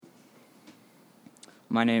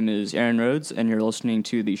My name is Aaron Rhodes, and you're listening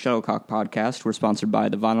to the Shuttlecock Podcast. We're sponsored by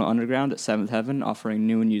the Vinyl Underground at 7th Heaven, offering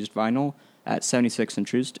new and used vinyl at 76th and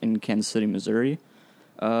Troost in Kansas City, Missouri.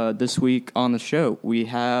 This week on the show, we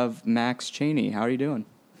have Max Cheney. How are you doing?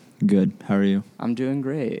 Good. How are you? I'm doing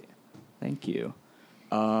great. Thank you.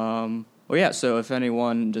 So if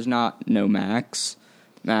anyone does not know Max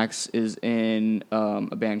is in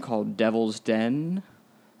a band called Devil's Den,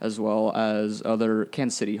 as well as other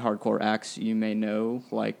Kansas City hardcore acts you may know,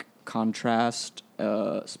 like Contrast,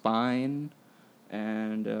 Spine,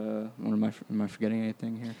 and am I forgetting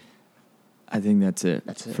anything here? I think that's it.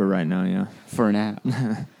 That's it for right now. Yeah. For now.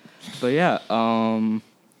 But yeah,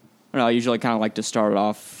 I usually kind of like to start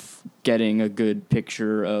off getting a good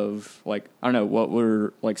picture of what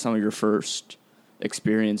were like some of your first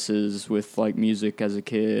experiences with like music as a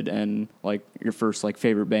kid, and like your first like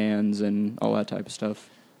favorite bands and all that type of stuff.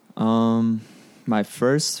 My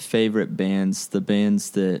first favorite bands, the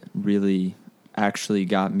bands that really actually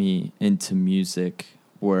got me into music,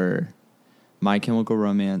 were My Chemical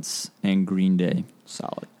Romance and Green Day.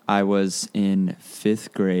 Solid. I was in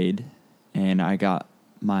 5th grade, and I got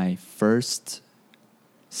my first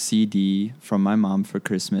CD from my mom for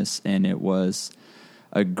Christmas, and it was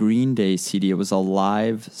a Green Day CD. It was a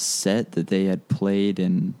live set that they had played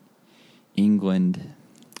in England.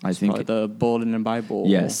 I think the Bulletin and Bible.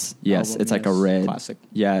 Yes. Album, It's like a red classic.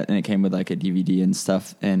 Yeah, and it came with like a DVD and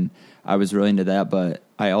stuff, and I was really into that. But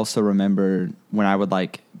I also remember when I would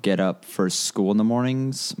like get up for school in the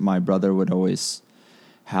mornings, my brother would always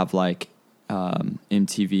have like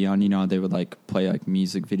MTV on. You know, they would like play like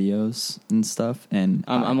music videos and stuff. And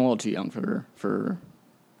I'm a little too young for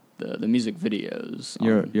the music videos.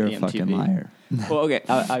 You're a fucking liar. Well, okay,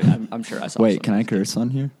 I'm sure I saw. Wait, can I curse on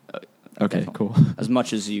here? Okay, cool. As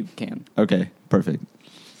much as you can. Okay, perfect.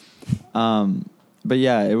 But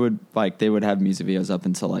yeah, it would like they would have music videos up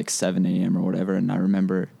until like 7 a.m. or whatever, and I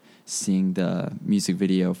remember seeing the music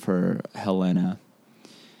video for Helena,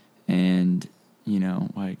 and you know,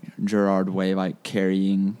 like Gerard Way like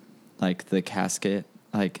carrying like the casket,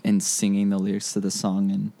 like and singing the lyrics to the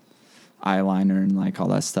song and eyeliner and like all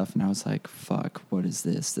that stuff, and I was like, "Fuck, what is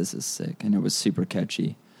this? This is sick!" And it was super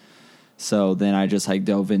catchy. So then I just like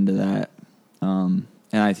dove into that, and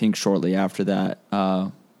I think shortly after that,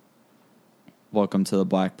 Welcome to the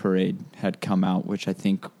Black Parade had come out, which I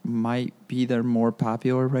think might be their more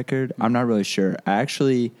popular record. I'm not really sure.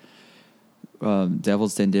 Actually,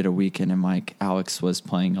 Devil's Den did a weekend, and Mike Alex was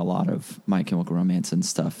playing a lot of My Chemical Romance and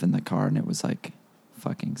stuff in the car, and it was like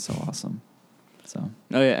fucking so awesome. So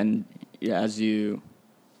as you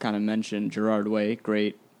kind of mentioned, Gerard Way,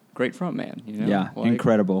 great frontman. You know? Yeah,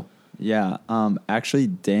 incredible. Yeah, actually,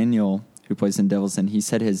 Daniel, who plays in Devil's Den, he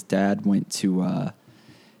said his dad went to,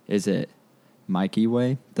 is it Mikey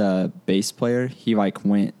Way, the bass player? He like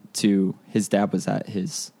went to, his dad was at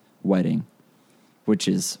his wedding, which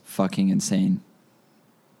is fucking insane.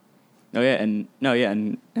 And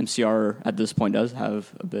MCR at this point does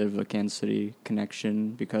have a bit of a Kansas City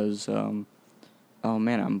connection because, I'm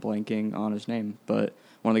blanking on his name, but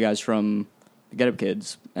one of the guys from the Get Up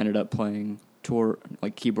Kids ended up playing tour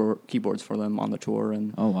like keyboards for them on the tour,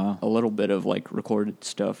 and a little bit of like recorded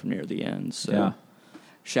stuff near the end. So yeah.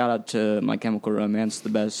 Shout out to My Chemical Romance, the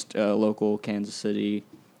best local Kansas City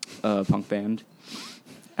punk band.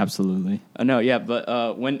 Absolutely.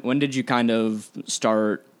 But when did you kind of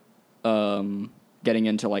start getting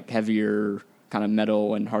into like heavier kind of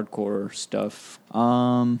metal and hardcore stuff?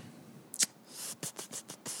 I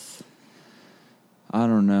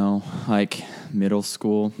don't know, like middle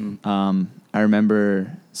school. I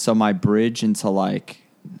remember, so my bridge into like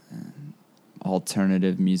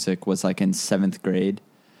alternative music was like in 7th grade.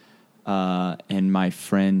 And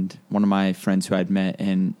one of my friends who I'd met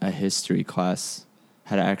in a history class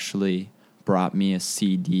had actually brought me a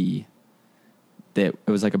CD that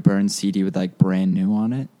it was like a burned CD with like Brand New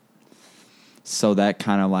on it. So that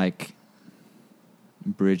kind of like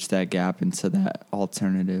bridged that gap into that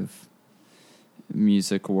alternative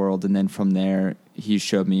music world. And then from there, he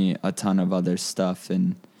showed me a ton of other stuff,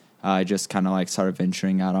 and I just kind of like started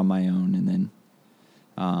venturing out on my own. And then,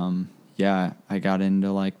 I got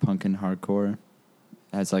into like punk and hardcore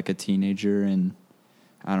as like a teenager, and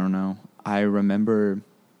I don't know. I remember,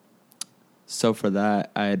 so for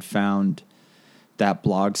that, I had found that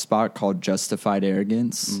blog spot called Justified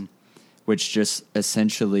Arrogance, which just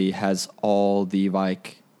essentially has all the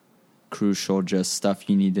like crucial just stuff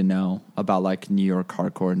you need to know about like New York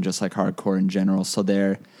hardcore and just like hardcore in general. So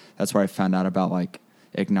that's where I found out about like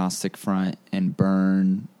Agnostic Front and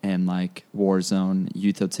Burn and like Warzone,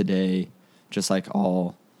 Youth of Today, just like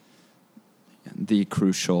all the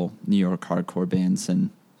crucial New York hardcore bands, and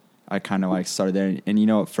I kind of like started there. And you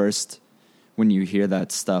know, at first, when you hear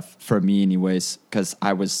that stuff, for me anyways, because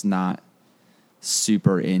I was not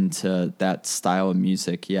super into that style of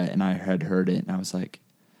music yet, and I had heard it, and I was like,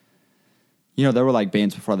 you know, there were like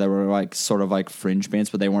bands before that were like sort of like fringe bands,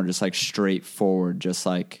 but they weren't just like straightforward, just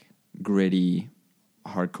like gritty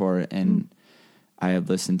hardcore. And I had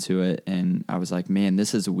listened to it, and I was like, man,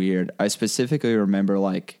 this is weird. I specifically remember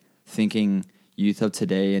like thinking Youth of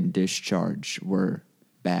Today and Discharge were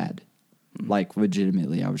bad. Like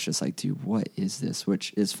legitimately, I was just like, dude, what is this?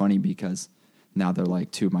 Which is funny because now they're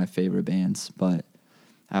like two of my favorite bands. But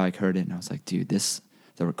I like heard it, and I was like, dude,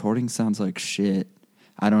 the recording sounds like shit.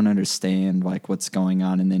 I don't understand like what's going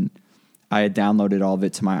on. And then I had downloaded all of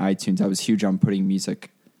it to my iTunes. I was huge on putting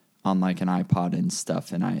music on like an iPod and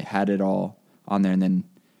stuff, and I had it all on there. And then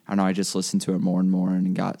I don't know, I just listened to it more and more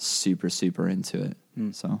and got super, super into it.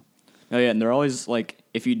 So, oh yeah, and they're always like,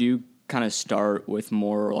 if you do kind of start with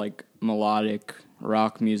more like melodic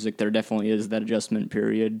rock music, there definitely is that adjustment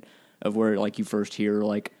period of where like you first hear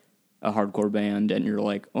like a hardcore band and you're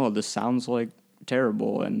like, oh, this sounds like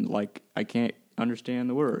terrible, and like I can't understand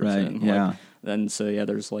the words. Right. And, yeah. Like, then so yeah,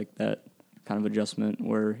 there's like that kind of adjustment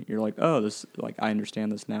where you're like, oh, this like I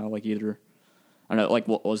understand this now. Like either I don't know, like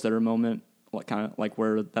what was there a moment like kind of like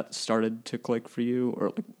where that started to click for you, or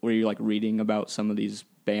like were you like reading about some of these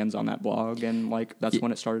bands on that blog and like that's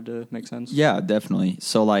when it started to make sense? Yeah, definitely.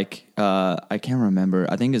 So like I can't remember.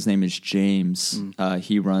 I think his name is James.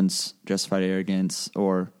 He runs Justified Arrogance,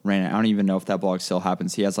 or ran it. I don't even know if that blog still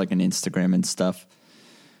happens. He has like an Instagram and stuff.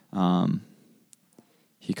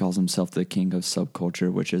 He calls himself the king of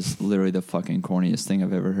subculture, which is literally the fucking corniest thing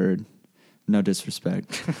I've ever heard. No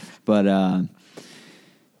disrespect. But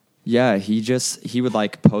yeah, he would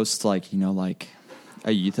like post like, you know, like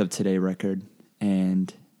a Youth of Today record,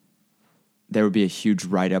 and there would be a huge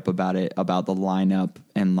write-up about it, about the lineup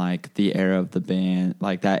and like the era of the band,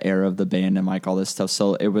 like that era of the band and like all this stuff.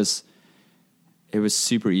 So it was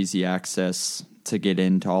super easy access to get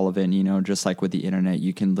into all of it. And, you know, just like with the internet,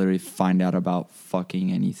 you can literally find out about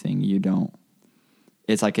fucking anything.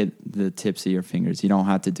 It's like at the tips of your fingers. You don't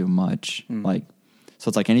have to do much. Like, so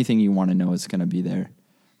it's like anything you want to know is going to be there.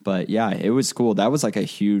 But yeah, it was cool. That was like a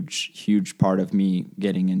huge, huge part of me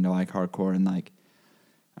getting into like hardcore and like,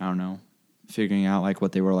 I don't know, figuring out like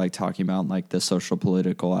what they were like talking about, like the social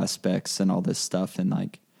political aspects and all this stuff. And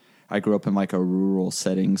like, I grew up in like a rural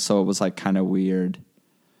setting, so it was like kind of weird.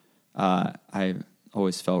 I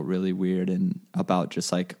always felt really weird and about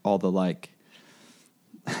just like all the like,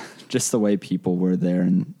 just the way people were there,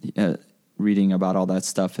 and reading about all that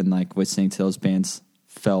stuff and like listening to those bands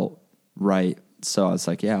felt right. So I was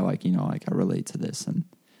like, yeah, like, you know, like I relate to this. And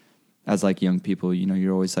as like young people, you know,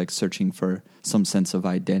 you're always like searching for some sense of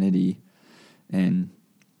identity, and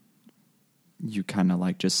you kind of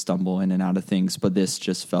like just stumble in and out of things. But this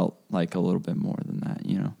just felt like a little bit more than that,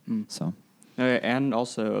 you know? So. And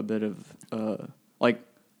also a bit of, like,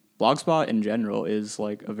 Blogspot in general is,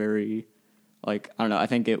 like, a very, like, I don't know, I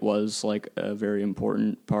think it was, like, a very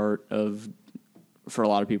important part for a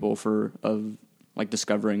lot of people, like,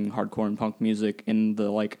 discovering hardcore and punk music in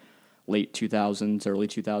the, like, late 2000s, early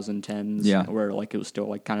 2010s, where, like, it was still,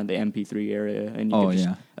 like, kind of the MP3 area, and you could just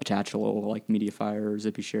attach a little, like, Mediafire or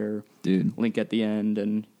Zippy Share link at the end,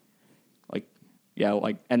 and, like, yeah,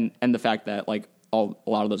 like, and the fact that, like, a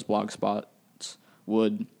lot of those Blogspots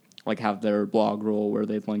would like have their blog roll where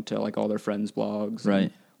they'd link to like all their friends' blogs. Right.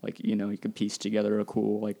 And, like, you know, you could piece together a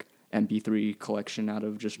cool like MP3 collection out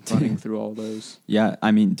of just running through all those. Yeah,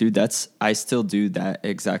 I mean, dude, I still do that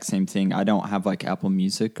exact same thing. I don't have like Apple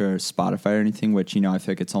Music or Spotify or anything, which, you know, I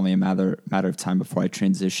feel like it's only a matter of time before I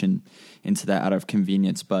transition into that out of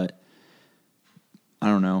convenience. But I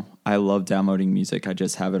don't know. I love downloading music. I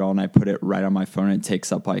just have it all and I put it right on my phone. It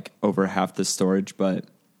takes up like over half the storage, but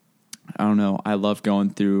I don't know. I love going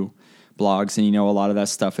through blogs, and, you know, a lot of that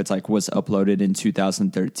stuff, it's like was uploaded in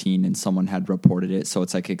 2013 and someone had reported it. So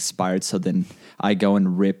it's like expired. So then I go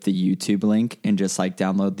and rip the YouTube link and just like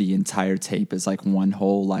download the entire tape as like one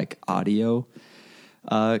whole like audio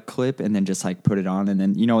clip, and then just like put it on. And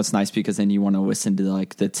then, you know, it's nice because then you want to listen to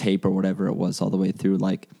like the tape or whatever it was all the way through.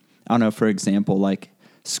 Like, I don't know, for example, like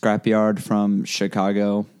Scrapyard from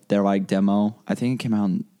Chicago, their like demo, I think it came out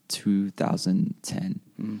in 2010.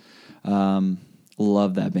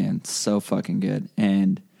 Love that band. So fucking good.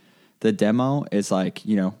 And the demo is like,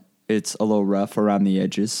 you know, it's a little rough around the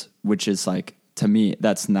edges, which is like, to me,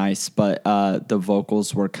 that's nice. But the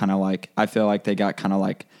vocals were kind of like, I feel like they got kind of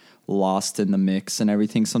like lost in the mix and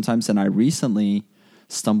everything sometimes. And I recently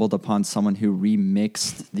stumbled upon someone who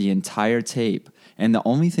remixed the entire tape And the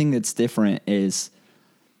only thing that's different is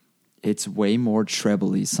it's way more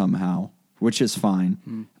trebly somehow, which is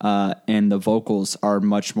fine. And the vocals are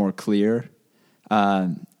much more clear.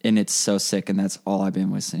 And it's so sick, and that's all I've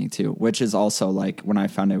been listening to, which is also like when I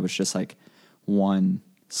found it was just like one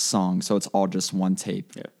song, so it's all just one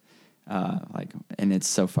tape. Yeah. And it's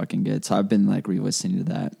so fucking good. So I've been like re-listening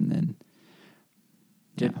to that, and then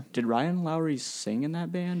Did Ryan Lowry sing in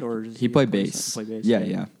that band, or does he play bass? Play bass.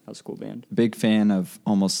 Yeah. That's a cool band. Big fan of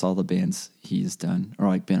almost all the bands he's done or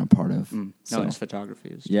like been a part of. No, his photography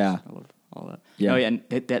is. Yeah. I love all that. Yeah. Oh yeah, and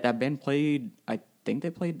that band played. I think they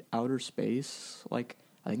played Outer Space. Like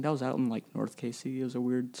I think that was out in like North KC. It was a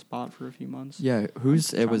weird spot for a few months. Yeah, I'm trying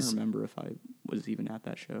to was remember if I was even at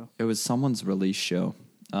that show. it was someone's release show.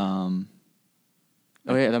 Oh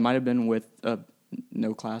yeah, that might have been with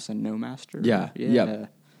No Class and No Master. Yeah.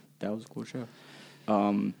 That was a cool show.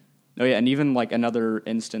 Oh yeah, and even like another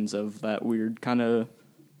instance of that weird kind of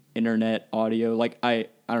internet audio. Like I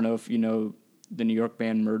don't know if you know the New York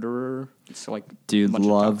band Murderer. It's like Dude, a bunch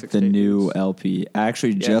of love Toxic the Staples. new LP. I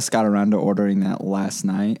actually just got around to ordering that last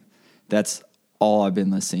night. That's all I've been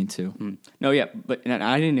listening to. No, yeah, but and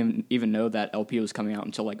I didn't even know that LP was coming out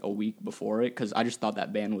until like a week before it, because I just thought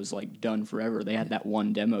that band was like done forever. They had that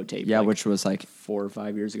one demo tape, Yeah, like, which was like 4 or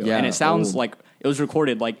 5 years ago, Yeah, and it sounds old. like it was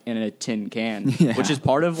recorded like in a tin can, Yeah. which is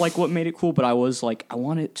part of like what made it cool. But I was like, I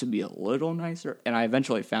want it to be a little nicer, and I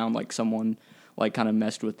eventually found like someone like kind of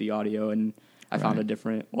messed with the audio, and I found a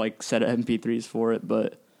different like set of MP3s for it.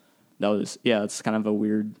 But that was it's kind of a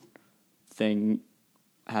weird thing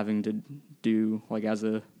having to do like as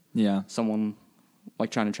a someone like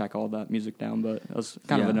trying to track all that music down, but that was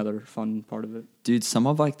kind of another fun part of it. Dude, some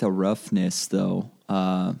of like the roughness though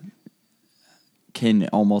can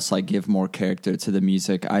almost like give more character to the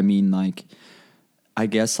music. I mean, like I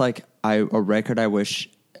guess like a record I wish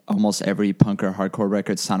almost every punk or hardcore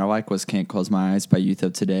record sounded like was Can't Close My Eyes by Youth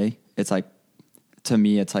of Today. It's like, to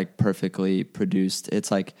me, it's like perfectly produced.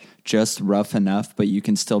 It's like just rough enough, but you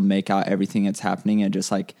can still make out everything that's happening, and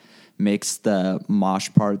just like makes the mosh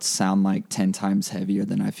parts sound like 10 times heavier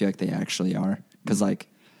than I feel like they actually are. Because like,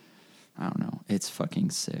 I don't know, it's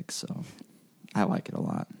fucking sick. So I like it a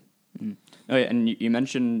lot. Oh yeah, and you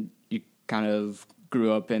mentioned you kind of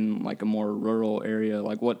grew up in like a more rural area.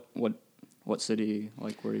 Like what city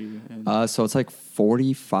like were you in? So it's like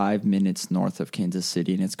 45 minutes north of Kansas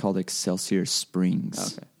City, and it's called Excelsior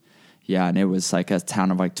Springs. Okay. Yeah, and it was like a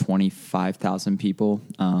town of like 25,000 people.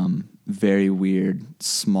 Very weird,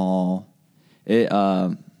 small.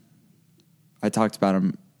 I talked about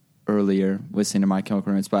him earlier, listening to My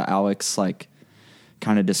Chemical Romance, but Alex like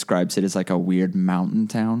kind of describes it as like a weird mountain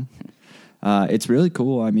town. It's really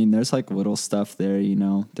cool. I mean, there's like little stuff there, you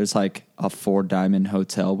know. There's like a 4 Diamond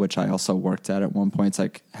Hotel, which I also worked at one point. It's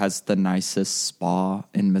like has the nicest spa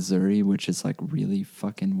in Missouri, which is like really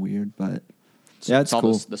fucking weird, but yeah, it's all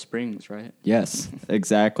cool. the springs, right? Yes,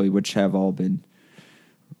 exactly, which have all been,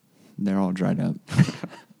 they're all dried up.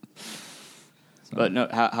 But no,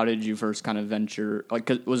 how did you first kind of venture? Like,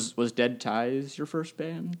 'cause was Dead Ties your first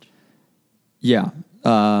band? Yeah.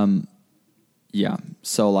 Yeah.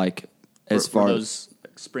 So like, as far were those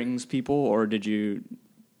Springs people, or did you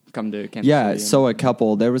come to Kansas yeah, City? so a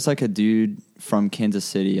couple. There was like a dude from Kansas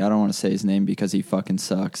City. I don't want to say his name because he fucking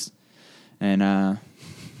sucks. And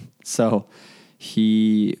so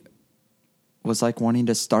he was like wanting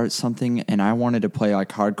to start something, and I wanted to play like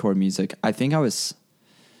hardcore music. I think I was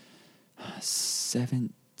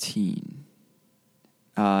 17.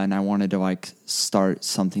 And I wanted to like start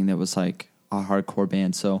something that was like a hardcore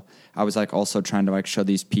band. So I was like also trying to like show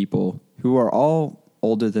these people who are all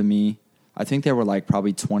older than me. I think they were like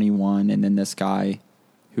probably 21. And then this guy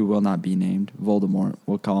who will not be named, Voldemort,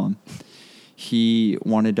 we'll call him. He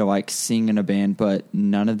wanted to like sing in a band, but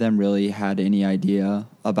none of them really had any idea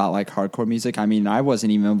about like hardcore music. I mean, I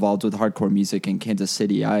wasn't even involved with hardcore music in Kansas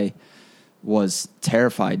City. I was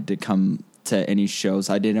terrified to come to any shows.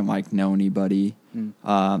 I didn't like know anybody,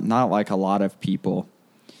 not like a lot of people.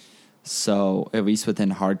 So at least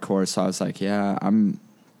within hardcore, so I was like, yeah, I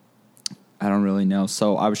don't really know.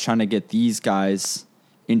 So I was trying to get these guys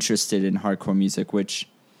interested in hardcore music, which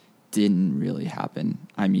didn't really happen.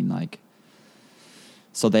 I mean, like,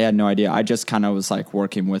 so they had no idea. I just kind of was like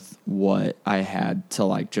working with what I had to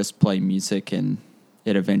like just play music, and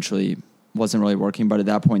it eventually wasn't really working. But at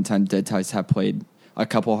that point in time, Dead Ties had played a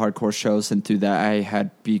couple hardcore shows, and through that I had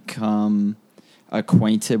become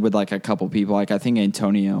acquainted with like a couple people. Like I think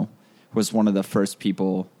Antonio was one of the first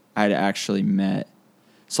people I'd actually met.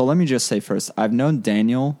 So let me just say first, I've known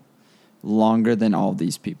Daniel longer than all of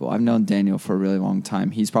these people. I've known Daniel for a really long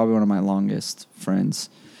time. He's probably one of my longest friends.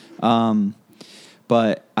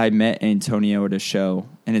 But I met Antonio at a show,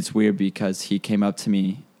 and it's weird because he came up to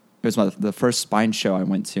me. It was the first Spine show I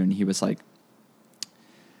went to, and he was like,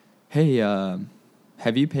 "Hey,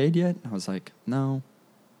 have you paid yet?" I was like, "No."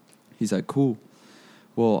 He's like, "Cool.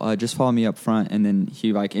 Well, just follow me up front." And then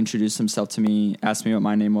he like introduced himself to me, asked me what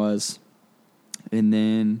my name was, and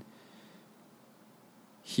then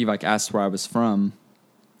he like asked where I was from,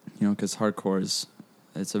 because hardcore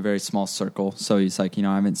it's a very small circle. So he's like,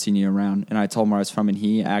 I haven't seen you around. And I told him where I was from, and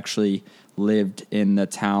he actually lived in the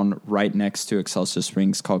town right next to Excelsior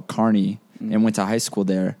Springs called Kearney, and went to high school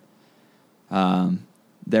there.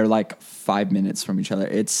 They're like 5 minutes from each other.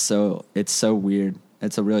 It's so weird.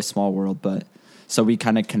 It's a really small world, but so we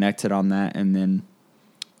kind of connected on that, and then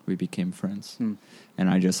we became friends. And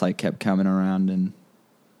I just like kept coming around, and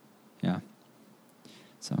yeah.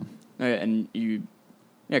 So. And you,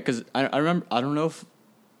 because I remember, I don't know if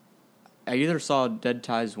I either saw Dead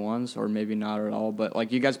Ties once or maybe not at all, but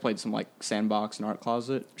like you guys played some like Sandbox and Art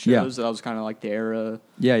Closet shows. That was kind of like the era.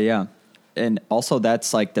 Yeah. And also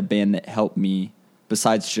that's like the band that helped me,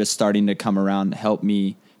 besides just starting to come around, helped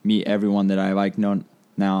me meet everyone that I like know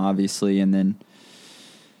now, obviously. And then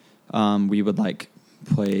we would like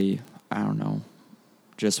play, I don't know,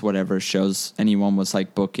 just whatever shows anyone was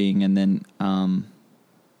like booking. And then I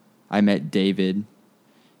met David,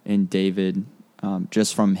 and David,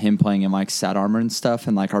 just from him playing in like Sad Armor and stuff,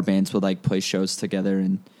 and like our bands would like play shows together,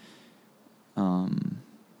 and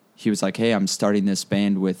he was like, "Hey, I'm starting this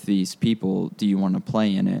band with these people. Do you want to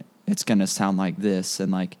play in it? It's gonna sound like this."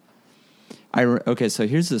 And like, so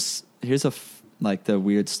here's the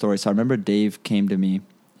weird story. So I remember Dave came to me.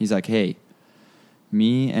 He's like, "Hey,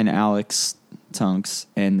 me and Alex Tunks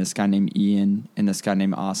and this guy named Ian and this guy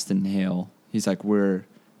named Austin Hale." He's like, we're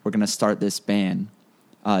gonna start this band.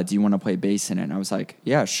 Do you want to play bass in it? And I was like,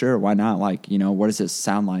 "Yeah, sure. Why not? Like, what does it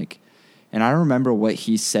sound like?" And I don't remember what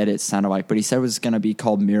he said it sounded like, but he said it was going to be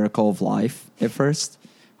called Miracle of Life at first,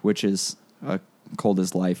 which is a Cold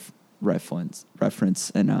as Life reference.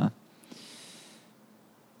 And I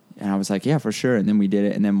was like, "Yeah, for sure." And then we did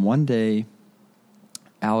it. And then one day,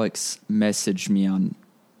 Alex messaged me on,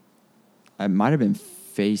 it might have been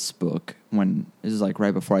Facebook, when this is like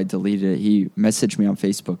right before I deleted it. He messaged me on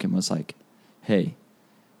Facebook and was like, "Hey,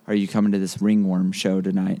 are you coming to this Ringworm show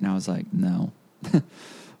tonight?" And I was like, "No."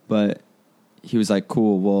 But he was like,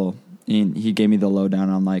 "Cool." Well, and he gave me the lowdown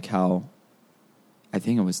on like how, I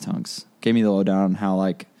think it was Tunks, gave me the lowdown on how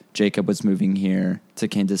like Jacob was moving here to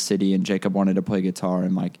Kansas City, and Jacob wanted to play guitar,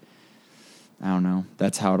 and like, I don't know,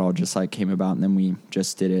 that's how it all just like came about, and then we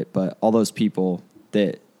just did it. But all those people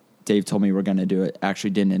that Dave told me were going to do it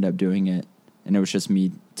actually didn't end up doing it, and it was just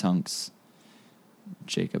me, Tunks,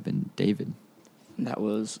 Jacob, and David. That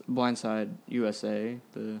was Blindside USA,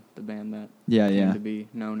 the band that came to be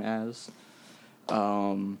known as.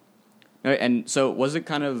 And so was it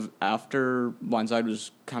kind of after Blindside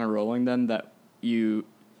was kind of rolling then that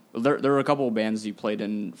there were a couple of bands you played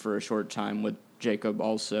in for a short time with Jacob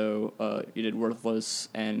also. You did Worthless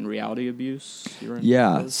and Reality Abuse.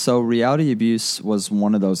 So Reality Abuse was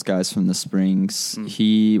one of those guys from the Springs.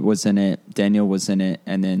 He was in it, Daniel was in it,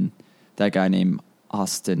 and then that guy named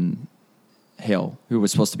Austin Hale, who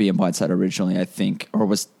was supposed to be in Blindside originally, I think, or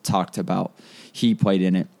was talked about, he played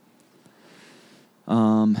in it.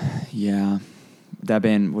 That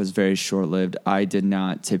band was very short-lived. I did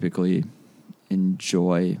not typically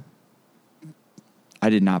enjoy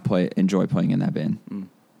playing in that band.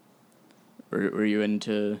 Were you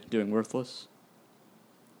into doing Worthless?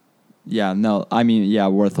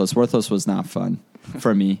 Worthless. Worthless was not fun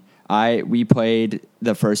for me. We played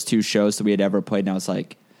the first two shows that we had ever played, and I was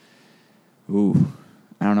like, "Ooh,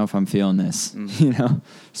 I don't know if I'm feeling this."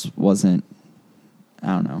 Just wasn't. I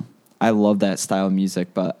don't know. I love that style of music,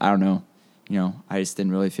 but I don't know. I just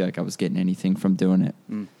didn't really feel like I was getting anything from doing it.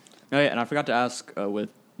 Oh, yeah, and I forgot to ask with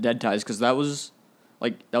Dead Ties, because that was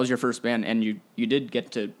your first band, and you did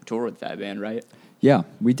get to tour with that band, right? Yeah,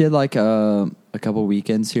 we did like a couple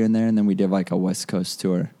weekends here and there, and then we did like a West Coast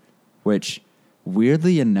tour, which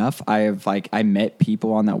weirdly enough, I met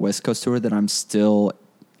people on that West Coast tour that I'm still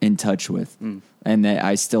in touch with, and that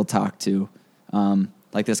I still talk to.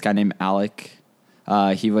 Like this guy named Alec.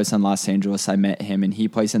 He was in Los Angeles. I met him, and he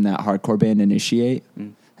plays in that hardcore band Initiate.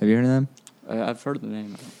 Have you heard of them? I've heard the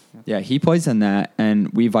name. Yeah, he plays in that, and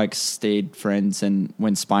we've like stayed friends. And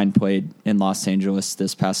when Spine played in Los Angeles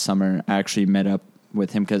this past summer, I actually met up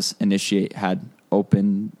with him because Initiate had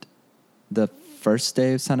opened the first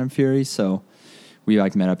day of Sound and Fury. So we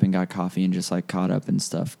like met up and got coffee and just like caught up and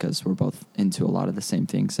stuff because we're both into a lot of the same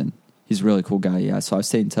things. And he's a really cool guy. Yeah, so I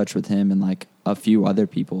stayed in touch with him and like a few other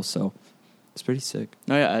people. So It's pretty sick.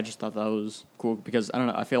 No, yeah, I just thought that was cool because I don't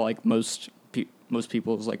know. I feel like most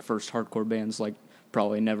people's like first hardcore bands like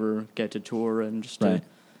probably never get to tour and just Right.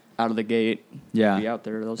 out of the gate be out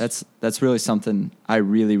there. That's really something I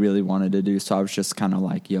really, really wanted to do. So I was just kind of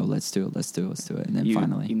like, yo, let's do it. And then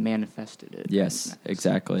finally. You manifested it. Yes,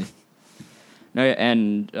 exactly. No, yeah,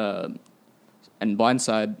 and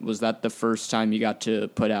Blindside, was that the first time you got to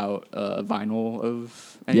put out vinyl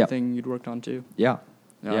of anything you'd worked on too? Yeah.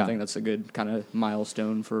 No, I think that's a good kind of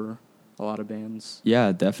milestone for a lot of bands.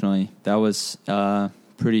 Yeah, definitely. That was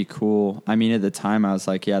pretty cool. I mean, at the time, I was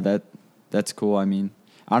like, yeah, that's cool. I mean,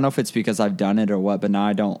 I don't know if it's because I've done it or what, but now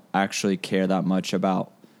I don't actually care that much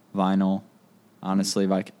about vinyl. Honestly,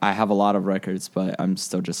 like, I have a lot of records, but I'm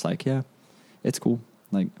still just like, yeah, it's cool.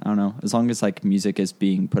 Like, I don't know. As long as, like, music is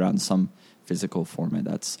being put out in some physical format,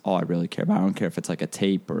 that's all I really care about. I don't care if it's, like, a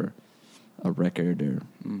tape or a record or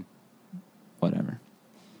whatever.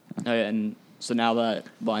 Oh, yeah, and so now that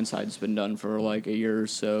Blindside's been done for like a year or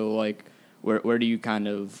so, like where do you kind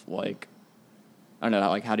of like, I don't know,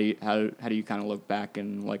 like how do you kind of look back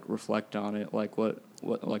and like reflect on it? Like what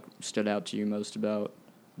like stood out to you most about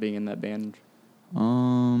being in that band?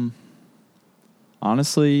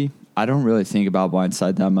 Honestly, I don't really think about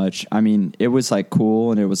Blindside that much. I mean, it was like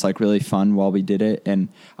cool and it was like really fun while we did it, and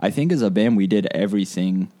I think as a band we did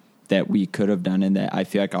everything that we could have done and that I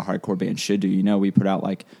feel like a hardcore band should do. You know, we put out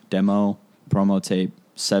like demo, promo tape,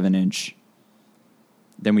 7-inch.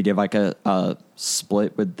 Then we did like a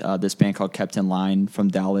split with this band called Kept in Line from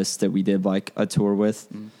Dallas that we did like a tour with.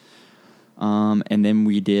 And then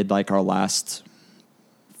we did like our last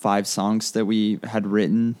 5 songs that we had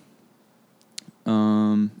written.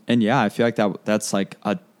 And yeah, I feel like that's like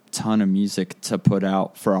a ton of music to put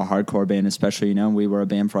out for a hardcore band, especially, you know, we were a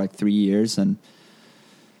band for like 3 years, and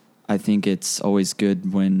I think it's always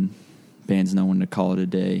good when bands know when to call it a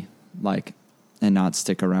day, like, and not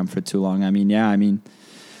stick around for too long. I mean, I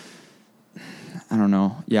don't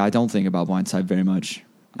know. Yeah, I don't think about Blindside very much.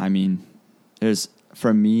 I mean,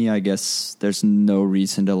 for me, I guess there's no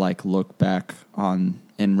reason to like look back on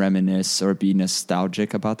and reminisce or be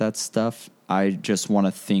nostalgic about that stuff. I just want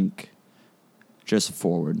to think just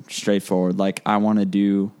straightforward. Like, I want to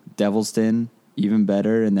do Devil's Den even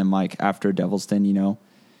better. And then like after Devil's Den, you know,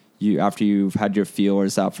 after you've had your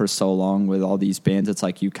feelers out for so long with all these bands, it's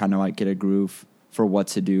like you kind of like get a groove for what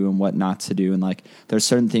to do and what not to do. And like there's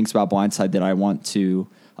certain things about Blindside that I want to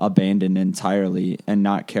abandon entirely and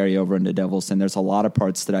not carry over into Devil's Den. There's a lot of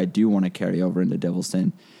parts that I do want to carry over into Devil's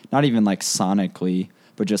Den, not even like sonically,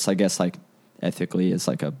 but just I guess like ethically as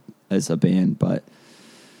a band. But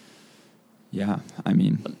yeah, I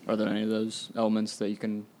mean, are there any of those elements that you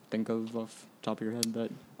can think of off the top of your head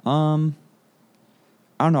that I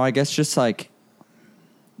don't know. I guess just like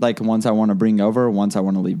ones I want to bring over, ones I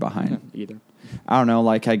want to leave behind. Yeah, either. I don't know.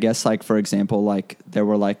 Like, I guess, like, for example, like, there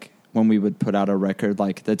were, like, when we would put out a record,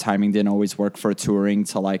 like, the timing didn't always work for touring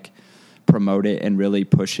to, like, promote it and really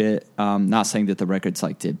push it. Not saying that the records,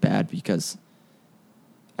 like, did bad, because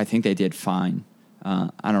I think they did fine.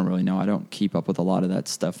 I don't really know. I don't keep up with a lot of that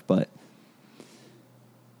stuff, but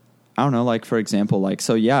I don't know, like, for example, like,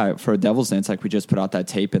 so yeah, for Devil's Dance, like, we just put out that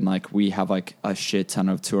tape, and like we have like a shit ton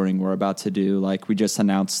of touring we're about to do. Like, we just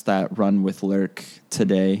announced that run with Lurk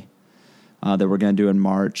today that we're going to do in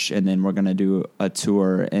March, and then we're going to do a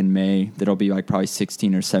tour in May that'll be like probably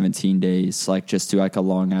 16 or 17 days, like just do like a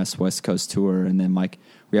long ass West Coast tour. And then like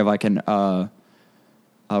we have like a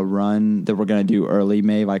run that we're going to do early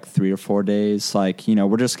May, like 3 or 4 days. Like, you know,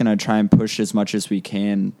 we're just going to try and push as much as we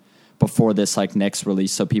can before this like next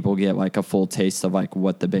release, so people get like a full taste of like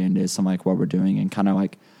what the band is and like what we're doing, and kind of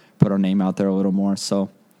like put our name out there a little more. So,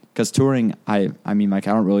 because touring, I mean, like,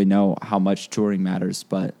 I don't really know how much touring matters,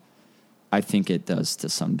 but I think it does to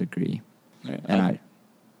some degree. Yeah, and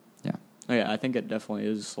I think it definitely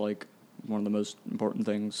is like one of the most important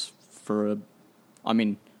things for I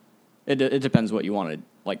mean, it depends what you want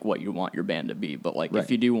your band to be, but like, right. If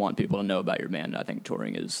you do want people to know about your band, I think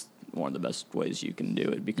touring is one of the best ways you can do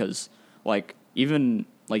it, because like even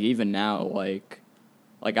now, like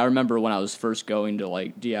I remember when I was first going to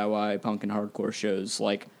like DIY punk and hardcore shows,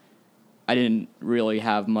 like I didn't really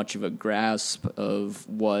have much of a grasp of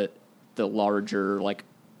what the larger like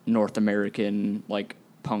North American like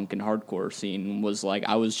punk and hardcore scene was like.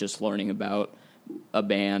 I was just learning about a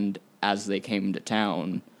band as they came to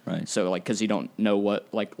town. Right. So, like, because you don't know what,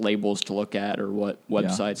 like, labels to look at or what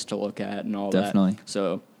websites to look at and all Definitely. that.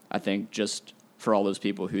 So, I think just for all those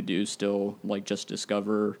people who do still, like, just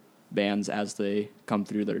discover bands as they come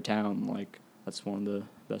through their town, like, that's one of the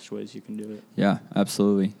best ways you can do it. Yeah,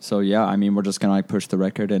 absolutely. So, yeah, I mean, we're just going to, like, push the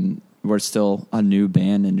record and we're still a new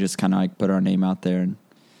band and just kind of like put our name out there and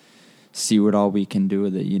see what all we can do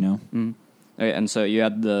with it, you know? Mm. Okay, and so you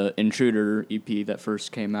had the Intruder EP that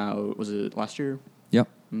first came out, was it last year? Yep.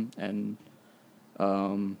 And I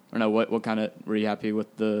don't know, what kind of, were you happy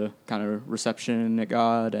with the kind of reception it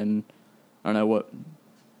got? And I don't know, what,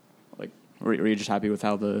 like, were you just happy with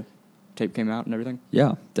how the tape came out and everything?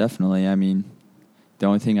 Yeah, definitely. I mean, the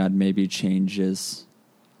only thing I'd maybe change is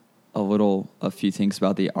a few things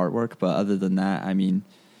about the artwork, but other than that, I mean,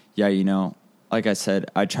 yeah, you know, like I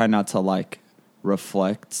said, I try not to like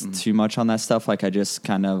reflect too much on that stuff. Like I just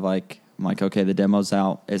kind of like, I'm like, okay, the demo's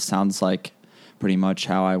out. It sounds like pretty much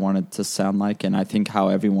how I want it to sound like, and I think how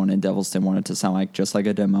everyone in Devil's Den wanted to sound like, just like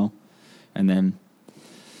a demo. And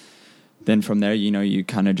then from there, you know, you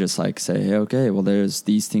kind of just like say, hey, okay, well, there's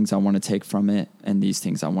these things I want to take from it and these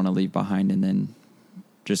things I want to leave behind, and then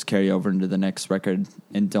just carry over into the next record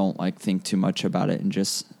and don't like think too much about it and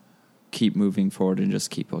just keep moving forward and just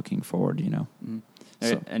keep looking forward, you know.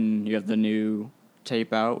 So. And you have the new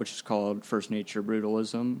tape out, which is called First Nature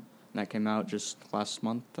Brutalism, and that came out just last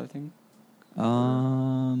month, I think.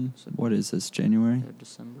 What is this, January?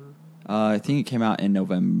 December? I think it came out in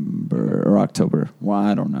November or October. Well,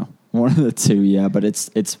 I don't know. One of the two, yeah, but it's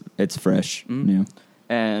fresh, new.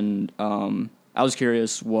 And I was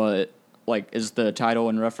curious, what, like, is the title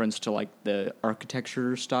in reference to like the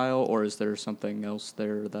architecture style, or is there something else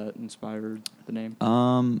there that inspired the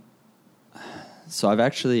name? So I've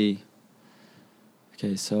actually,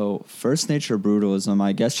 so First Nature Brutalism,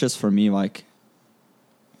 I guess just for me, like,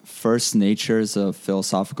 First Nature is a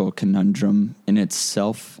philosophical conundrum in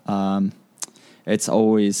itself. It's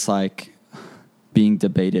always like being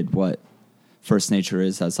debated what First Nature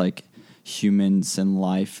is as like humans in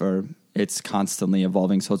life, or it's constantly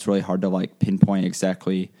evolving, so it's really hard to like pinpoint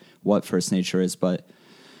exactly what First Nature is. But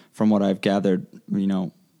from what I've gathered, you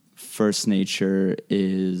know, First Nature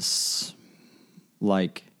is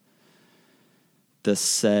like the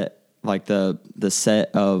set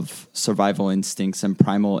of survival instincts and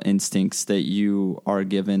primal instincts that you are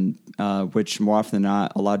given, which more often than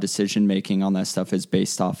not, a lot of decision making on that stuff is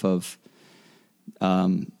based off of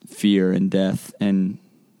fear and death, and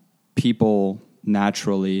people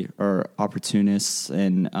naturally are opportunists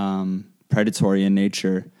and predatory in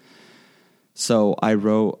nature. So I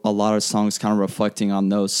wrote a lot of songs kind of reflecting on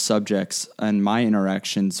those subjects and my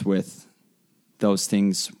interactions with those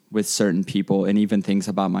things with certain people, and even things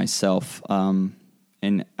about myself.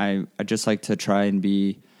 And I just like to try and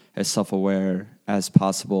be as self-aware as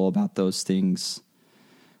possible about those things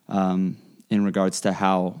in regards to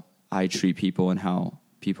how I treat people and how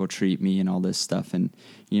people treat me and all this stuff. And,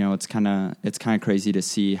 you know, it's kind of crazy to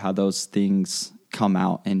see how those things come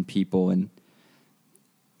out in people, and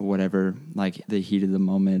whatever, like the heat of the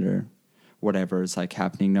moment or whatever is like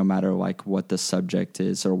happening, no matter like what the subject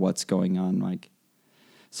is or what's going on. Like,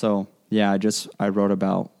 so yeah, I wrote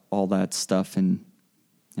about all that stuff, and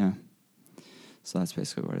yeah, so that's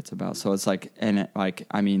basically what it's about. So it's like, and it, like,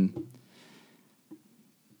 I mean,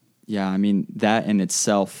 yeah, I mean that in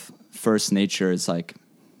itself, First Nature is like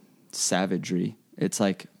savagery. It's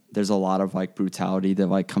like there's a lot of like brutality that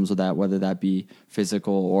like comes with that, whether that be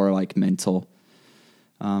physical or like mental.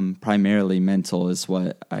 Primarily mental is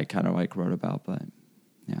what I kind of like wrote about, but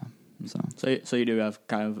yeah. So you do have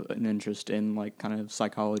kind of an interest in like kind of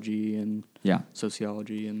psychology and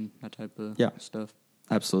sociology and that type of stuff.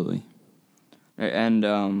 Absolutely. And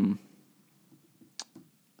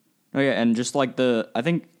and just like I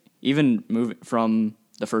think even moving from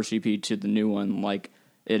the first EP to the new one, like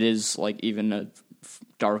it is like even a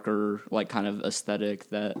darker like kind of aesthetic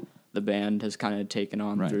that the band has kind of taken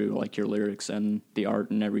on through like your lyrics and the art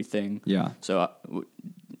and everything. Yeah. So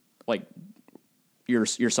like your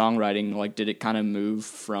songwriting, like did it kind of move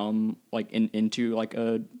from like into like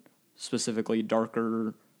a specifically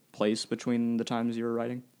darker place between the times you were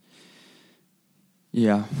writing?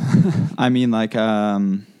 Yeah. I mean, like, I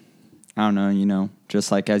don't know, you know,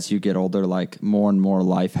 just like as you get older, like more and more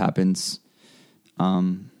life happens. I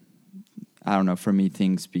don't know, for me,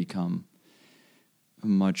 things become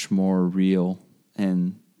much more real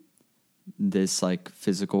in this like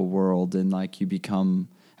physical world, and like you become,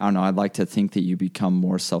 I don't know, I'd like to think that you become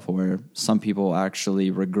more self-aware. Some people actually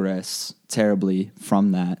regress terribly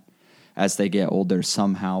from that as they get older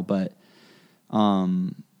somehow, but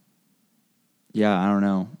yeah, I don't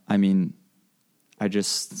know. I mean,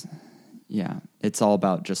 it's all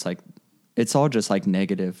about just like, it's all just like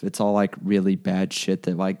negative. It's all like really bad shit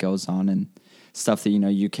that like goes on, and stuff that, you know,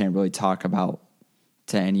 you can't really talk about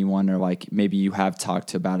to anyone, or like maybe you have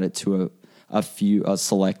talked about it to a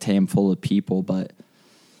select handful of people, but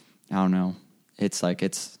I don't know. It's like,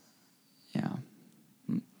 it's Yeah.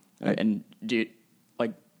 And do you,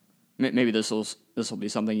 like, maybe this will be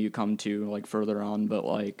something you come to like further on, but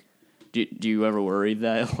like, do you ever worry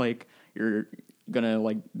that like you're gonna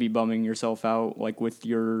like be bumming yourself out like with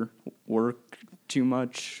your work too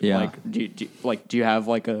much? Yeah. Like, do you have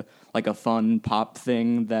like a fun pop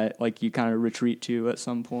thing that like you kind of retreat to at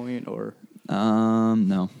some point, or?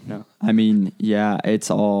 No. No. I mean, yeah,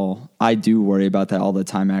 I do worry about that all the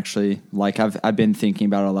time, actually. Like, I've been thinking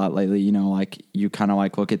about it a lot lately, you know, like, you kind of,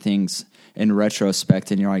 like, look at things in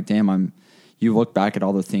retrospect, and you're like, damn, you look back at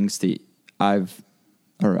all the things that I've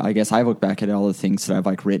looked back at all the things that I've,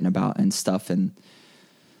 like, written about and stuff, and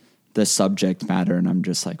the subject matter, and I'm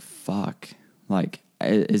just like, fuck, like,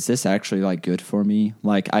 is this actually, like, good for me?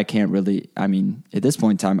 Like, I can't really, I mean, at this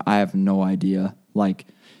point in time, I have no idea, like,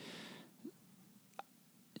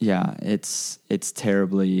 yeah, it's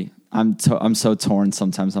terribly. I'm so torn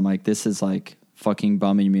sometimes. I'm like, this is like fucking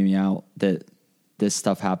bumming me out that this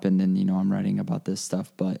stuff happened, and you know I'm writing about this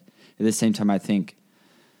stuff. But at the same time, I think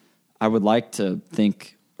I would like to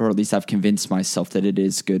think, or at least I've convinced myself that it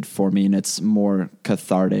is good for me, and it's more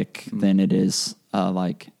cathartic than it is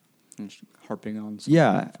like Harping on something.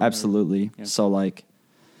 Yeah, absolutely. Yeah. So like,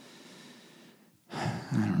 I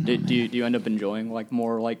don't know. Do you end up enjoying like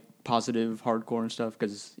more like positive hardcore and stuff,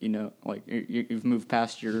 because you know like you've moved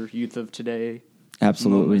past your Youth of Today?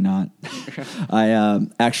 Absolutely not. I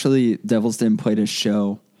actually, Devil's Den played a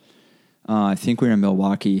show. I think we were in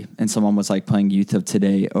Milwaukee, and someone was like playing Youth of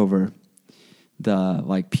Today over the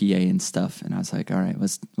like PA and stuff, and I was like, all right,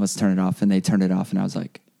 let's turn it off, and they turned it off, and I was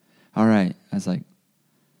like, all right. I was like,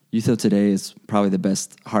 Youth of Today is probably the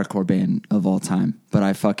best hardcore band of all time, but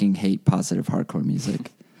I fucking hate positive hardcore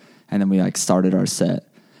music. And then we like started our set.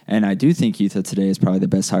 And I do think Youth of Today is probably the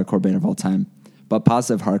best hardcore band of all time, but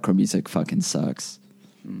positive hardcore music fucking sucks.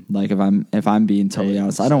 Like if I'm being totally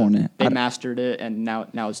honest, I don't want to. They mastered it, and now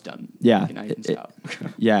it's done. Yeah, now you can stop.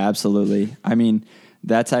 Yeah, absolutely. I mean,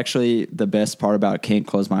 that's actually the best part about "Can't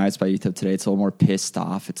Close My Eyes" by Youth of Today. It's a little more pissed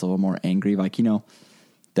off. It's a little more angry. Like, you know,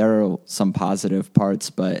 there are some positive parts,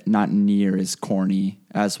 but not near as corny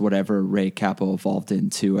as whatever Ray Cappo evolved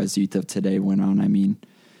into as Youth of Today went on. I mean,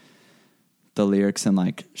 the lyrics in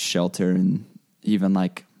like Shelter and even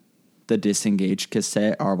like the Disengaged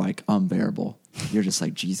cassette are like unbearable. You're just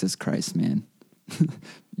like, Jesus Christ, man.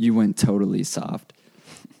 You went totally soft.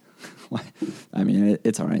 I mean,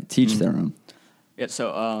 it's all right. Teach their own. Yeah,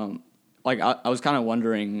 so like I was kind of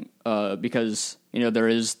wondering because you know there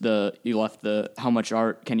is you left the "how much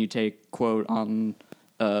art can you take" quote on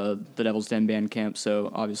the Devil's Den Bandcamp, so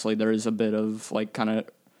obviously there is a bit of like kind of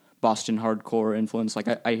Boston hardcore influence. Like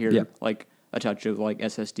I hear like a touch of like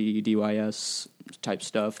SSD, DYS type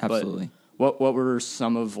stuff. Absolutely. But what were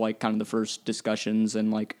some of like kind of the first discussions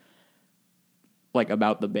and like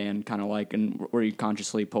about the band, kind of like, and were you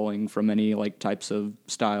consciously pulling from any like types of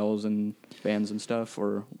styles and bands and stuff,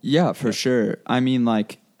 or? Yeah, for sure. I mean,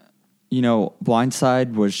 like, you know,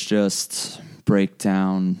 Blindside was just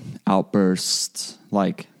breakdown, outburst,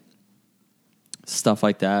 like stuff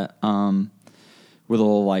like that, with a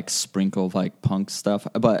little like sprinkle of like punk stuff.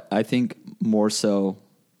 But I think more so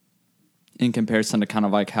in comparison to kind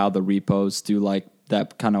of like how the Repos do like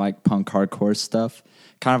that kind of like punk hardcore stuff,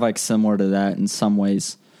 kind of like similar to that in some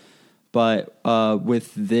ways. But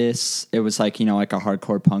with this, it was like, you know, like a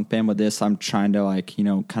hardcore punk band. With this, I'm trying to like, you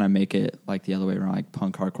know, kind of make it like the other way around, like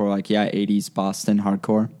punk hardcore. Like, yeah, 80s Boston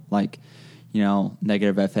hardcore. Like, you know,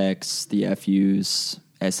 Negative FX, the FUs,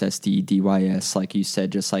 SSD, DYS, like you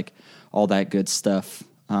said, just like all that good stuff.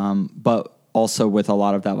 But also with a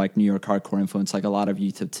lot of that like New York hardcore influence, like a lot of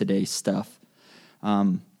Youth of Today stuff.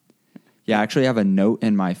 Yeah, I actually have a note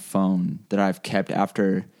in my phone that I've kept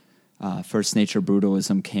after First Nature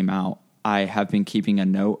Brutalism came out. I have been keeping a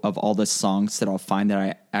note of all the songs that I'll find that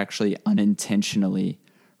I actually unintentionally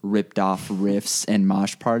ripped off riffs and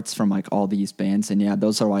mosh parts from like all these bands. And yeah,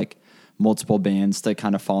 those are like multiple bands that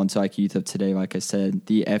kind of fall into like Youth of Today. Like I said,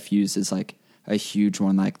 the FUs is like a huge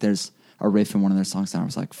one. Like there's a riff in one of their songs and I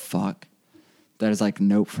was like, fuck. That is like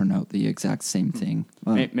note for note the exact same thing.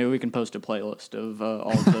 Maybe we can post a playlist of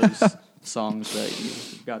all of those songs that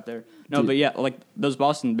you got there. No, but yeah, like those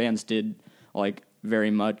Boston bands did like very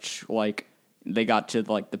much like they got to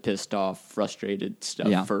like the pissed off, frustrated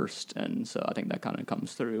stuff first, and so I think that kind of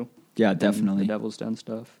comes through. Yeah, definitely. The Devil's Den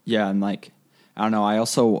stuff. Yeah, and like I don't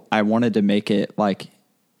know. I wanted to make it like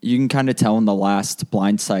you can kind of tell in the last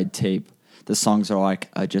Blindside tape, the songs are like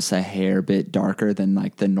just a hair bit darker than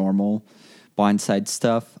like the normal Blindside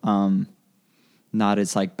stuff. Not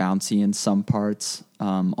as like bouncy in some parts.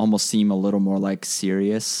 Almost seem a little more like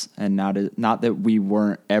serious, and not that we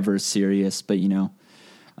weren't ever serious, but you know,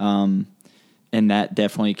 and that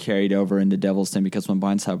definitely carried over into Devil's Den, because when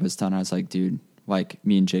Blindside was done, I was like, dude, like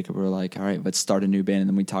me and Jacob were like, all right, let's start a new band. And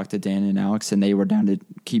then we talked to Dan and Alex, and they were down to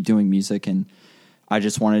keep doing music. And I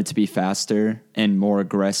just wanted it to be faster and more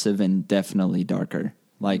aggressive and definitely darker.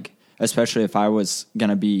 Like, especially if I was going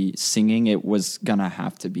to be singing, it was going to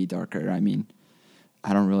have to be darker. I mean,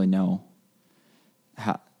 I don't really know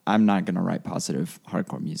how. I'm not going to write positive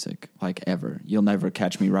hardcore music, like, ever. You'll never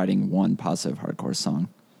catch me writing one positive hardcore song,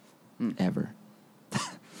 ever.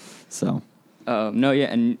 So. No, yeah,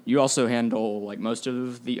 and you also handle, like, most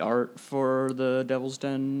of the art for the Devil's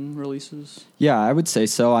Den releases? Yeah, I would say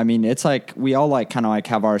so. I mean, it's like, we all, like, kind of, like,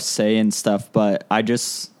 have our say and stuff, but I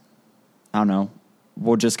don't know.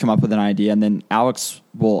 We'll just come up with an idea, and then Alex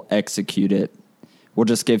will execute it. We'll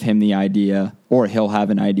just give him the idea, or he'll have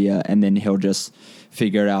an idea, and then he'll just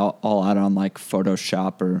figure it out all out on, like,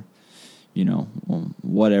 Photoshop or, you know,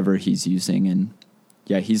 whatever he's using. And,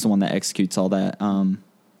 yeah, he's the one that executes all that.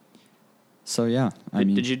 So, yeah.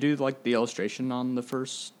 Did you do, like, the illustration on the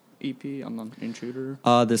first EP, on the Intruder?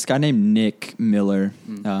 This guy named Nick Miller,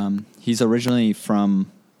 he's originally from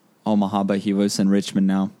Omaha, but he lives in Richmond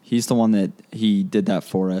now. He's the one that he did that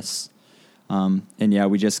for us. And yeah,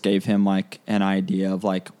 we just gave him like an idea of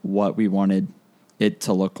like what we wanted it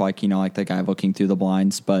to look like, you know, like the guy looking through the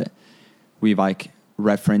blinds, but we like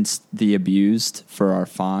referenced The Abused for our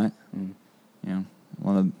font. You know,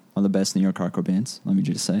 one of the best New York hardcore bands, let me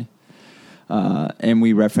just say. And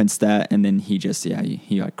we referenced that, and then he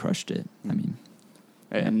like crushed it. I mean,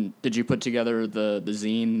 and did you put together the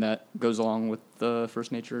zine that goes along with the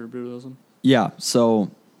First Nature Brutalism? Yeah.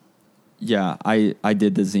 So, yeah, I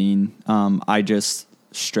did the zine. I just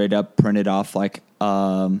straight up printed off like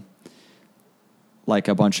a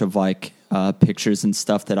bunch of like pictures and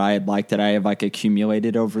stuff that I have like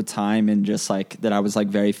accumulated over time, and just like that I was like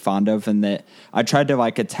very fond of, and that I tried to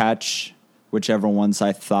like attach whichever ones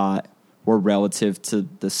I thought were relative to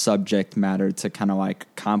the subject matter to kind of like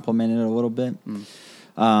complement it a little bit.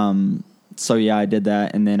 So yeah, I did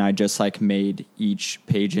that, and then I just like made each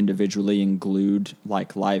page individually and glued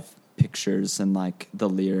like live pictures and like the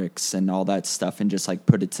lyrics and all that stuff, and just like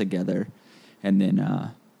put it together, and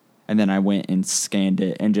then I went and scanned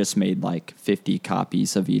it and just made like 50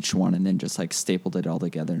 copies of each one, and then just like stapled it all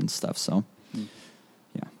together and stuff. So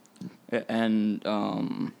yeah, and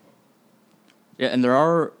and there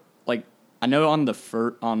are like, I know on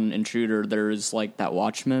on Intruder there's like that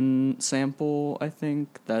Watchmen sample, I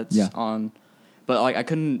think that's on, but like I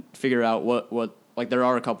couldn't figure out what like there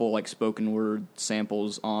are a couple like spoken word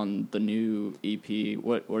samples on the new EP.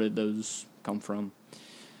 Where did those come from?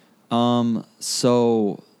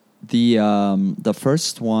 So the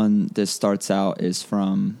first one that starts out is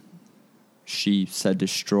from She Said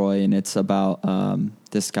Destroy, and it's about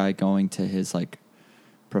this guy going to his like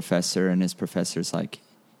professor, and his professor's like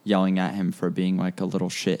yelling at him for being like a little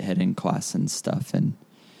shithead in class and stuff, and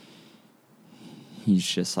he's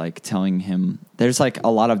just like telling him, there's like a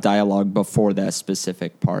lot of dialogue before that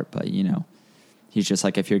specific part, but you know, he's just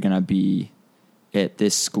like, if you're gonna be at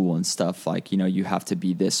this school and stuff, like, you know, you have to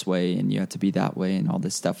be this way and you have to be that way and all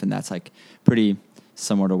this stuff, and that's like pretty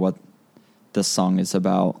similar to what the song is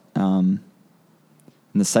about. And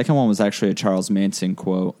the second one was actually a Charles Manson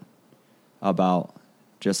quote about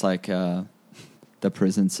just like the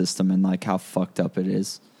prison system and like how fucked up it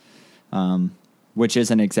is, which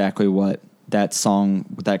isn't exactly what that song,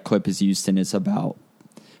 that clip is used in, is about,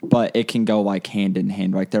 but it can go like hand in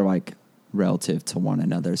hand, like they're like relative to one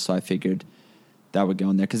another. So I figured that would go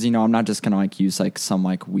in there, because, you know, I'm not just gonna like use like some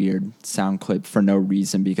like weird sound clip for no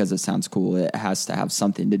reason because it sounds cool. It has to have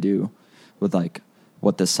something to do with like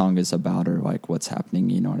what the song is about or like what's happening,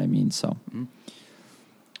 you know what I mean? So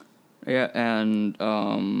yeah. And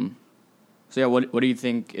so yeah, what do you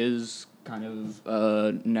think is kind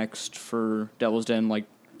of next for Devil's Den? Like,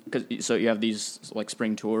 so you have these like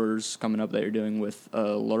spring tours coming up that you're doing with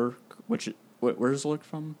Lurk. Where's Lurk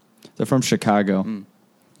from? They're from Chicago.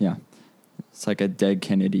 Yeah, it's like a Dead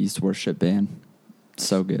Kennedys worship band.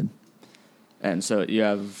 So good. And so you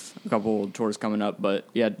have a couple tours coming up, but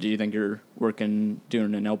yeah, do you think you're doing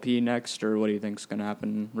an LP next, or what do you think's going to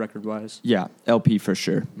happen record wise? Yeah, LP for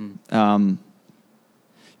sure.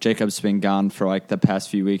 Jacob's been gone for like the past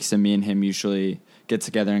few weeks, and me and him usually get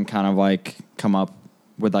together and kind of like come up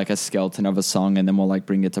with like a skeleton of a song, and then we'll like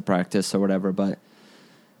bring it to practice or whatever. But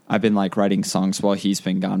I've been like writing songs while he's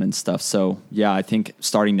been gone and stuff. So yeah, I think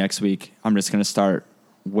starting next week, I'm just going to start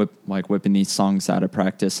whipping these songs out of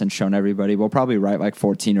practice and showing everybody. We'll probably write like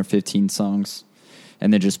 14 or 15 songs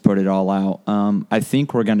and then just put it all out. I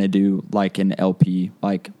think we're going to do like an LP,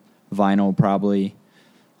 like vinyl probably.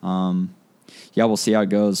 Yeah, we'll see how it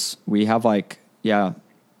goes. We have like yeah.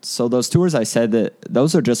 So those tours, I said that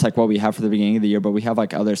those are just like what we have for the beginning of the year, but we have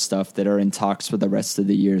like other stuff that are in talks for the rest of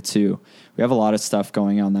the year too. We have a lot of stuff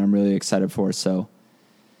going on that I'm really excited for. So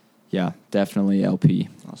yeah, definitely LP.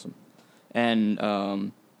 Awesome.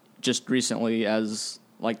 And just recently, as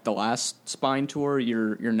like the last Spine tour,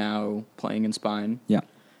 you're now playing in Spine. Yeah.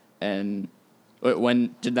 And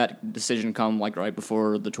when did that decision come? Like right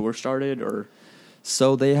before the tour started, or?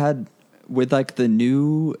 So they had, with like the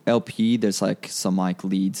new LP, there's like some like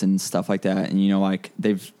leads and stuff like that, and you know, like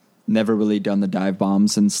they've never really done the dive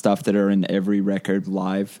bombs and stuff that are in every record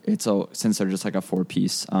live. It's all, since they're just like a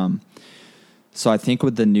 4-piece. So I think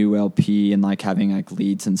with the new LP and like having like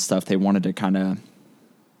leads and stuff, they wanted to kind of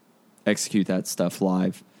execute that stuff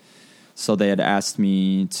live. So they had asked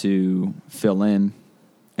me to fill in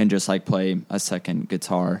and just like play a second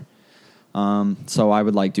guitar. So I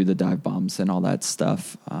would like do the dive bombs and all that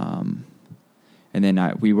stuff. And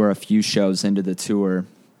then we were a few shows into the tour,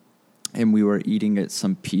 and we were eating at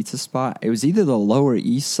some pizza spot. It was either the Lower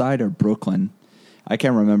East Side or Brooklyn. I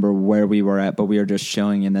can't remember where we were at, but we were just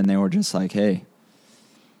chilling, and then they were just like, hey,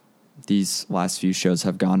 these last few shows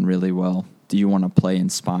have gone really well. Do you want to play in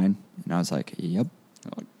Spine? And I was like, yep.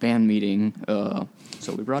 Like band meeting.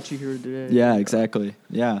 So we brought you here today. Yeah, exactly.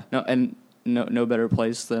 Yeah. No better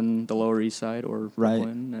place than the Lower East Side or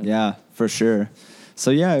Brooklyn. Right. Yeah, for sure. So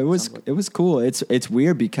yeah, it was cool. It's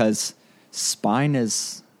weird because Spine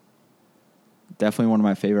is definitely one of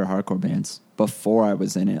my favorite hardcore bands before I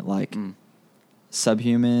was in it. Like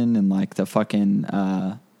Subhuman and like the fucking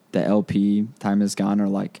the LP Time Is Gone are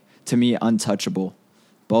like, to me, untouchable.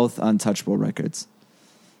 Both untouchable records.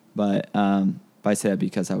 But I say that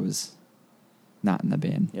because I was not in the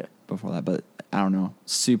band before that. But I don't know,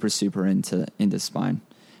 super into Spine.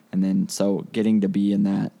 And then so getting to be in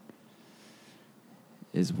that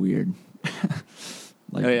is weird.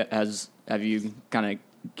 Like, have you kind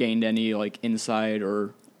of gained any like insight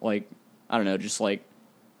or like, I don't know, just like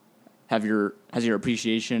has your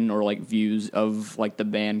appreciation or like views of like the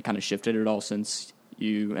band kind of shifted at all since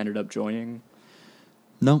you ended up joining?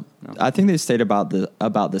 No. I think they stayed about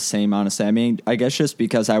the same, honestly. I mean, I guess just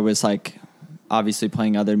because I was like obviously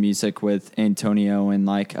playing other music with Antonio and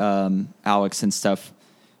like Alex and stuff,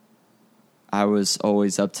 I was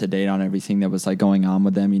always up to date on everything that was like going on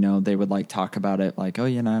with them. You know, they would like talk about it like, oh,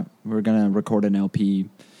 you know, we're going to record an LP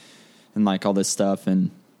and like all this stuff.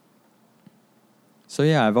 And so,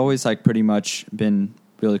 yeah, I've always like pretty much been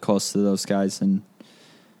really close to those guys. And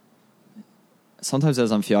sometimes it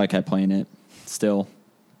doesn't feel like I play in it still.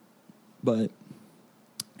 But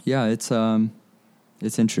yeah, it's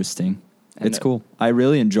interesting. And it's cool. I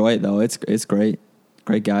really enjoy it though. It's great.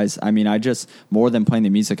 Great guys. I mean, I just, more than playing the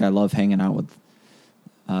music, I love hanging out with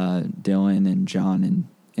Dylan and John and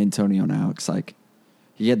Antonio and Alex. Like,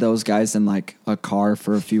 you get those guys in like a car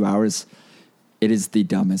for a few hours, it is the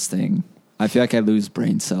dumbest thing. I feel like I lose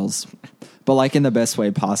brain cells, but like in the best way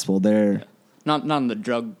possible. They're not in the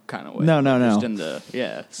drug kind of way. No. Just in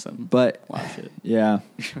the some wild shit. Yeah,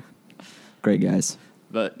 great guys.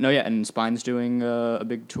 But no, yeah, and Spine's doing a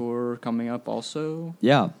big tour coming up also.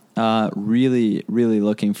 Yeah. Really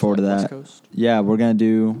looking forward to that. West Coast? Yeah, we're going to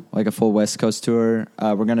do like a full West Coast tour.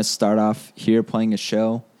 We're going to start off here playing a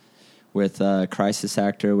show with Crisis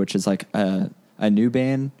Actor, which is like a new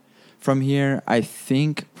band from here. I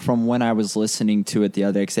think from when I was listening to it the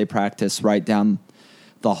other day, because they practice right down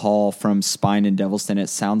the hall from Spine and Devil's Den, it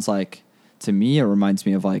sounds like, to me, it reminds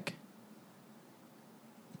me of like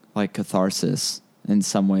Catharsis in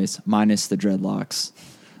some ways, minus the dreadlocks.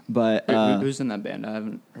 But who's in that band? I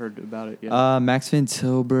haven't heard about it yet. Max Van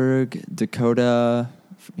Tilburg, Dakota,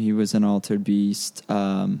 he was in Altered Beast.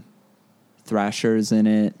 Thrasher's in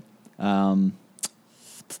it. I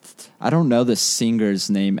don't know the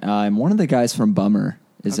singer's name. One of the guys from Bummer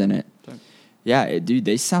is in it. Okay. Yeah, dude,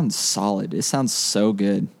 they sound solid. It sounds so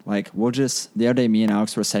good. Like, the other day, me and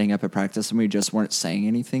Alex were setting up at practice, and we just weren't saying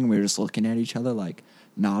anything. We were just looking at each other, like,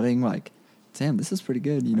 nodding, like, damn, this is pretty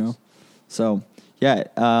good, you know? So, yeah,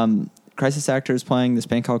 Crisis Actor is playing this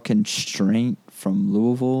band called Constraint from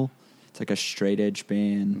Louisville. It's like a straight edge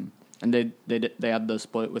band. And they had the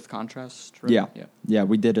split with Contrast, right? Yeah.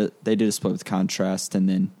 They did a split with Contrast, and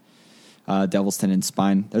then Devil's Den and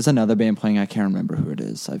Spine. There's another band playing. I can't remember who it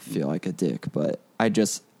is. I feel like a dick, but I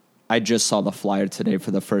just saw the flyer today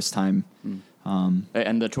for the first time.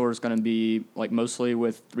 And the tour is going to be like mostly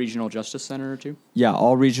with Regional Justice Center too? Yeah,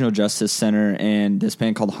 all Regional Justice Center and this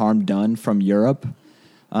band called Harm Done from Europe.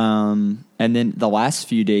 And then the last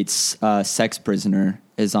few dates, Sex Prisoner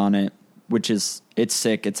is on it, it's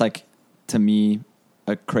sick. It's like, to me,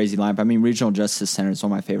 a crazy lineup. I mean, Regional Justice Center is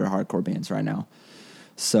one of my favorite hardcore bands right now.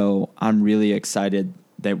 So I'm really excited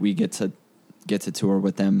that we get to tour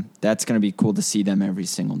with them. That's going to be cool to see them every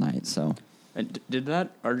single night. So. And did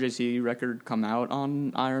that RJC record come out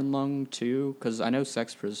on Iron Lung too? Because I know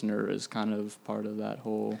Sex Prisoner is kind of part of that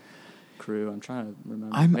whole crew. I'm trying to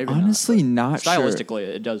remember. I'm Maybe honestly not sure. Stylistically,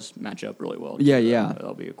 it does match up really well. Yeah, yeah.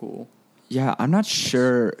 That'll be a cool. Yeah, I'm not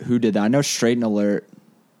sure who did that. I know Straight and Alert.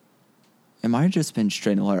 It might have just been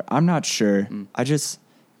Straight and Alert. I'm not sure. I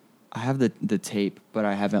have the tape, but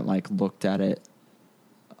I haven't looked at it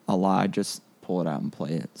a lot. I just pull it out and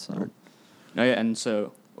play it. So. No, yeah, and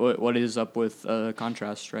so. What is up with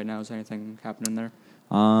Contrast right now? Is there anything happening there?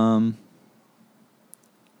 I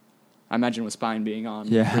imagine with Spine being on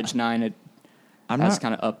Bridge 9, it has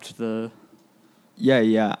kind of upped the...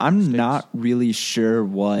 Yeah. I'm stakes. not really sure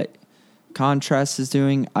what Contrast is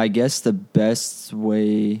doing. I guess the best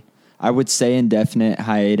way... I would say indefinite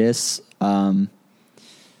hiatus,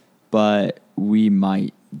 but we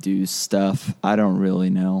might do stuff. I don't really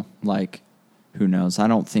know. Who knows? I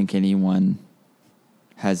don't think anyone...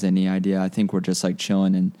 has any idea. I think we're just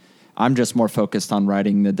chilling, and I'm just more focused on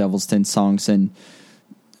writing the Devil's Den songs and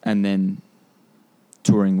then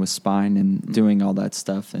touring with Spine and doing all that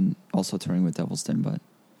stuff, and also touring with Devil's Den. But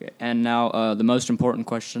okay. And now the most important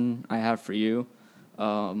question I have for you: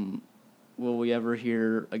 will we ever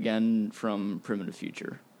hear again from Primitive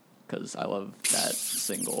Future? Because I love that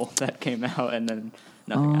single that came out, and then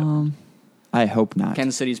nothing happened. I hope not.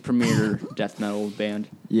 Kansas City's premier death metal band.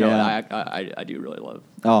 Yeah. No, I do really love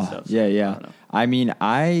stuff. So yeah. I mean,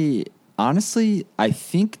 I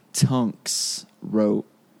think Tunks wrote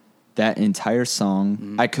that entire song.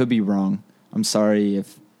 Mm-hmm. I could be wrong. I'm sorry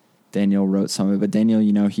if Daniel wrote some of it, but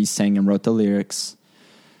Daniel, he sang and wrote the lyrics.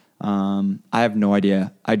 I have no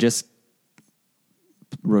idea. I just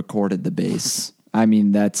recorded the bass. I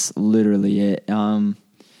mean, that's literally it.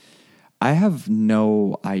 I have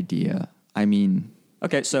no idea. I mean,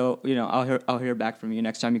 okay, so I'll hear back from you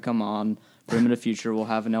next time you come on. Primitive Future will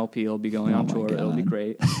have an LP. It'll be going on tour. God. It'll be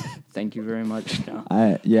great. Thank you very much. No.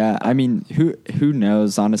 I mean, who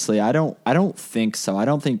knows? Honestly, I don't think so. I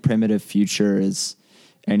don't think Primitive Future is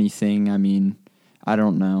anything. I mean, I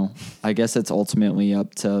don't know. I guess it's ultimately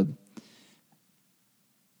up to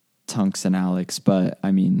Tunks and Alex, but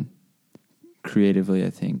I mean, creatively, I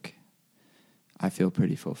think I feel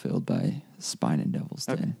pretty fulfilled by Spine and Devil's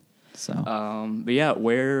Den. Okay. So, but yeah,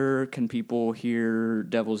 where can people hear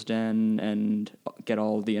Devil's Den and get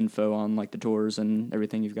all the info on the tours and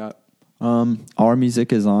everything you've got? Our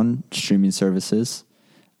music is on streaming services.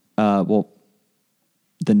 The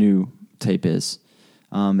new tape is.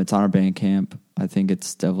 It's on our Bandcamp. I think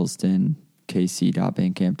it's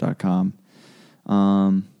devilsdenkc.bandcamp.com.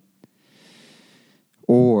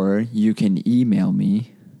 Or you can email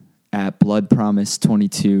me at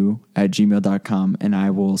bloodpromise22@gmail.com, and I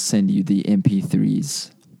will send you the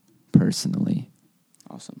MP3s personally.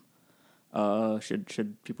 Awesome.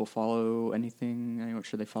 Should people follow anything?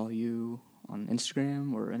 Should they follow you on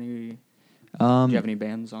Instagram or any? Do you have any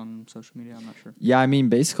bands on social media? I'm not sure. Yeah, I mean,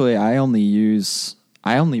 basically, I only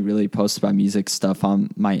really post about music stuff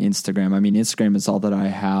on my Instagram. I mean, Instagram is all that I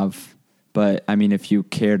have. But I mean, if you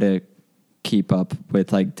care to keep up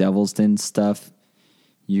with Devil's Den stuff,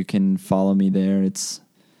 you can follow me there. It's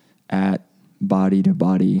at body to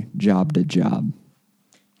body, job to job.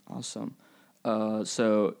 Awesome.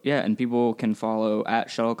 So yeah, and people can follow at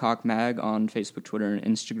Shuttlecock Mag on Facebook, Twitter, and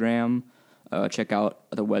Instagram. Check out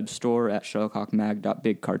the web store at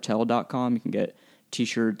shuttlecockmag.bigcartel.com. You can get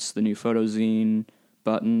T-shirts, the new photo zine,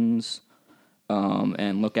 buttons,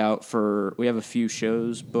 and look out for. We have a few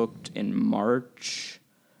shows booked in March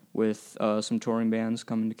with some touring bands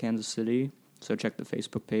coming to Kansas City. So check the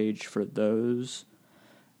Facebook page for those.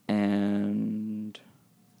 And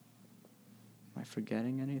am I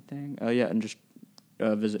forgetting anything? Oh, yeah, and just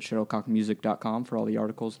visit shuttlecockmusic.com for all the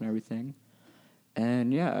articles and everything.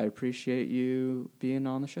 And, yeah, I appreciate you being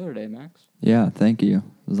on the show today, Max. Yeah, thank you. It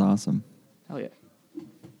was awesome. Hell yeah.